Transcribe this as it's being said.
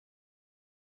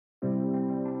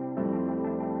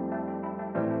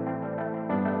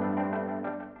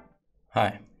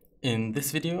Hi, in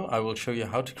this video I will show you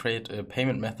how to create a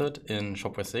payment method in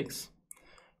Shopware 6.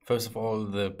 First of all,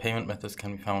 the payment methods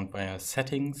can be found via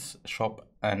Settings, Shop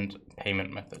and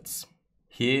Payment Methods.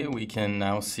 Here we can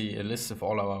now see a list of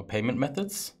all our payment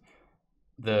methods.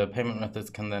 The payment methods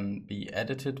can then be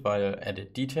edited via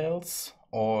Edit Details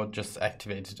or just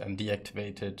activated and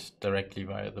deactivated directly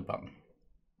via the button.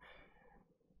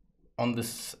 On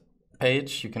this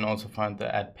page, you can also find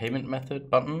the Add Payment Method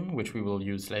button, which we will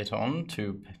use later on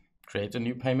to create a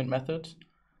new payment method.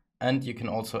 And you can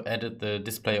also edit the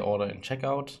display order in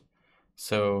checkout.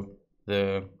 So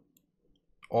the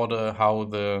order how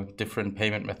the different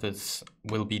payment methods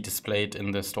will be displayed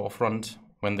in the storefront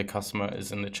when the customer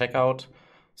is in the checkout.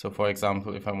 So for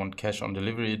example, if I want cash on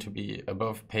delivery to be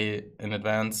above pay in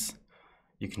advance,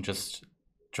 you can just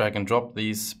drag and drop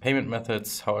these payment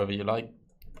methods however you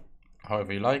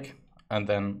like, and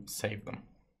then save them.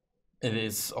 It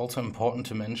is also important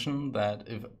to mention that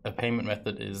if a payment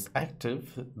method is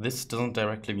active, this doesn't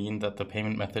directly mean that the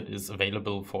payment method is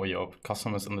available for your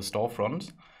customers in the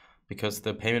storefront, because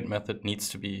the payment method needs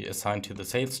to be assigned to the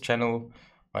sales channel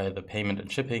via the payment and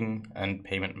shipping and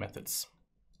payment methods.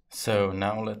 So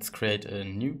now let's create a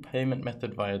new payment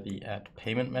method via the Add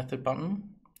Payment Method button.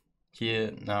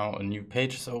 Here now a new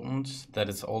page is opened. That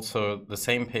is also the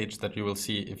same page that you will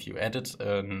see if you edit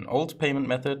an old payment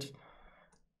method,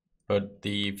 but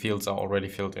the fields are already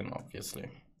filled in, obviously.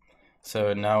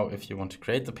 So now if you want to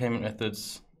create the payment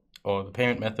methods or the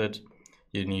payment method,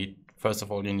 first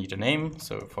of all you need a name.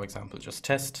 So for example, just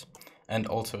test, and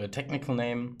also a technical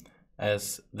name,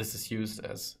 as this is used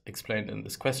as explained in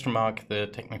this question mark. The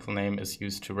technical name is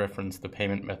used to reference the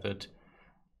payment method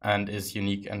and is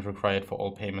unique and required for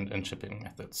all payment and shipping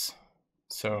methods.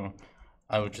 So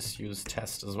I would just use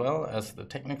test as well as the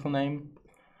technical name.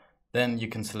 Then you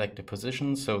can select a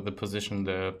position, so the position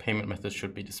the payment method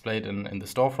should be displayed in the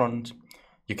storefront.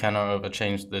 You can, however,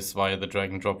 change this via the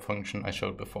drag and drop function I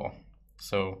showed before.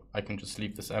 So I can just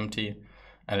leave this empty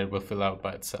and it will fill out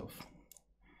by itself.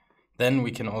 Then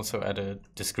we can also add a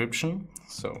description.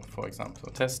 So for example,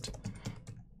 test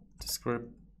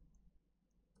description.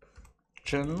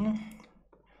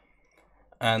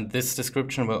 And this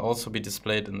description will also be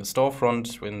displayed in the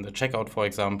storefront, in the checkout, for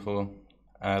example,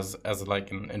 as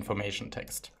like an information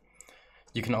text.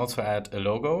 You can also add a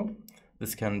logo.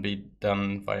 This can be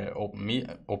done via open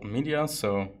media,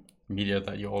 so media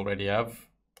that you already have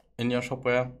in your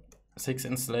Shopware 6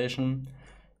 installation.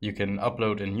 You can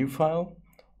upload a new file,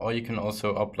 or you can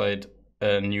also upload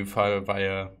a new file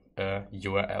via a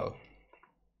URL.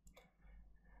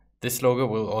 This logo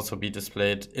will also be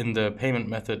displayed in the payment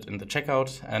method in the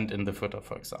checkout and in the footer,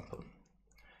 for example.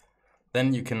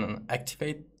 Then you can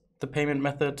activate the payment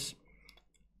method,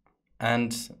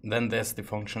 and then there's the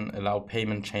function allow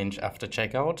payment change after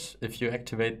checkout. If you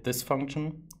activate this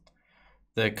function,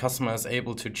 the customer is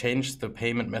able to change the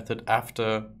payment method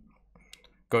after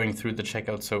going through the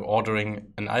checkout, so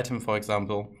ordering an item, for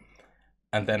example,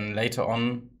 and then later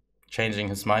on changing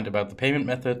his mind about the payment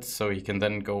method, so he can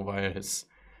then go via his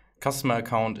customer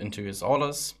account into his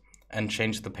orders and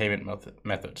change the payment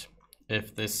method.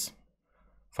 If this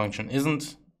function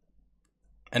isn't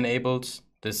enabled,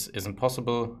 this isn't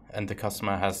possible, and the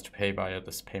customer has to pay via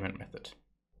this payment method.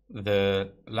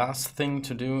 The last thing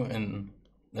to do in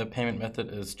the payment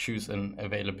method is choose an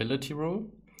availability rule.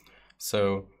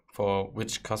 So for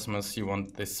which customers you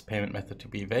want this payment method to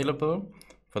be available.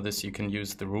 For this you can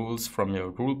use the rules from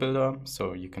your rule builder.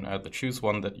 So you can either choose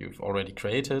one that you've already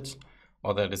created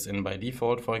or that is in by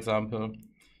default, for example.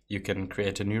 You can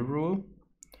create a new rule,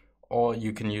 or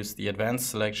you can use the advanced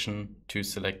selection to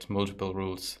select multiple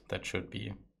rules that should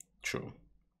be true.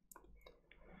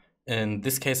 In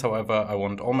this case, however, I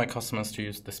want all my customers to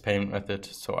use this payment method,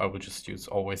 so I will just use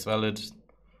always valid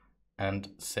and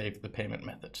save the payment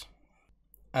method.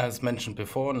 As mentioned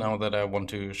before, now that I want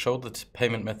to show the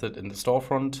payment method in the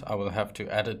storefront, I will have to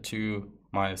add it to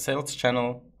my sales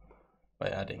channel by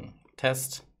adding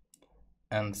test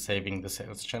and saving the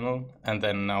sales channel. And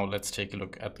then now let's take a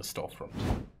look at the storefront.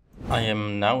 I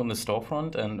am now in the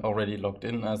storefront and already logged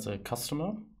in as a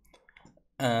customer.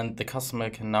 And the customer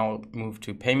can now move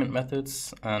to payment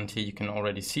methods. And here you can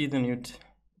already see the new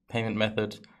payment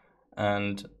method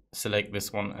and select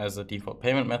this one as a default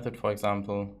payment method, for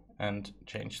example, and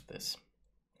change this.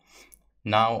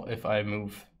 Now, if I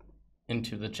move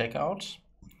into the checkout,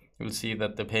 you will see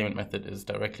that the payment method is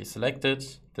directly selected.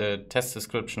 The test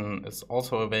description is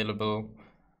also available,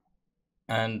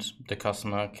 and the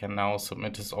customer can now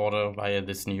submit his order via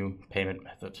this new payment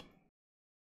method.